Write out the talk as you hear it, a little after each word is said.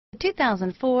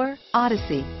2004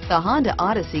 Odyssey. The Honda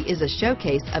Odyssey is a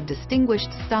showcase of distinguished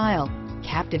style,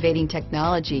 captivating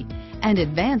technology, and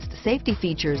advanced safety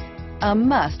features. A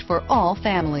must for all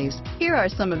families. Here are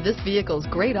some of this vehicle's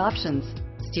great options: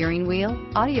 steering wheel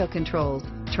audio controls,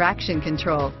 traction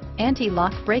control,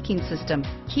 anti-lock braking system,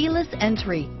 keyless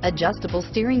entry, adjustable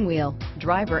steering wheel,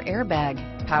 driver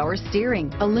airbag, power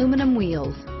steering, aluminum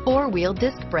wheels, four-wheel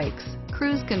disc brakes,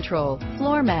 cruise control,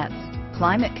 floor mats,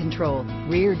 climate control,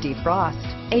 rear defrost,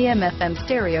 AM/FM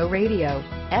stereo radio,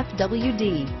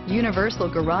 FWD, universal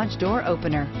garage door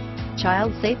opener,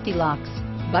 child safety locks,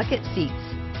 bucket seats,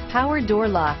 power door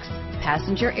locks,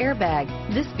 passenger airbag.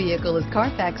 This vehicle is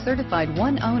Carfax certified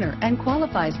one owner and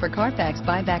qualifies for Carfax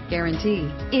buyback guarantee.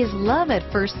 Is love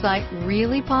at first sight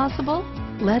really possible?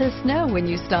 Let us know when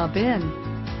you stop in.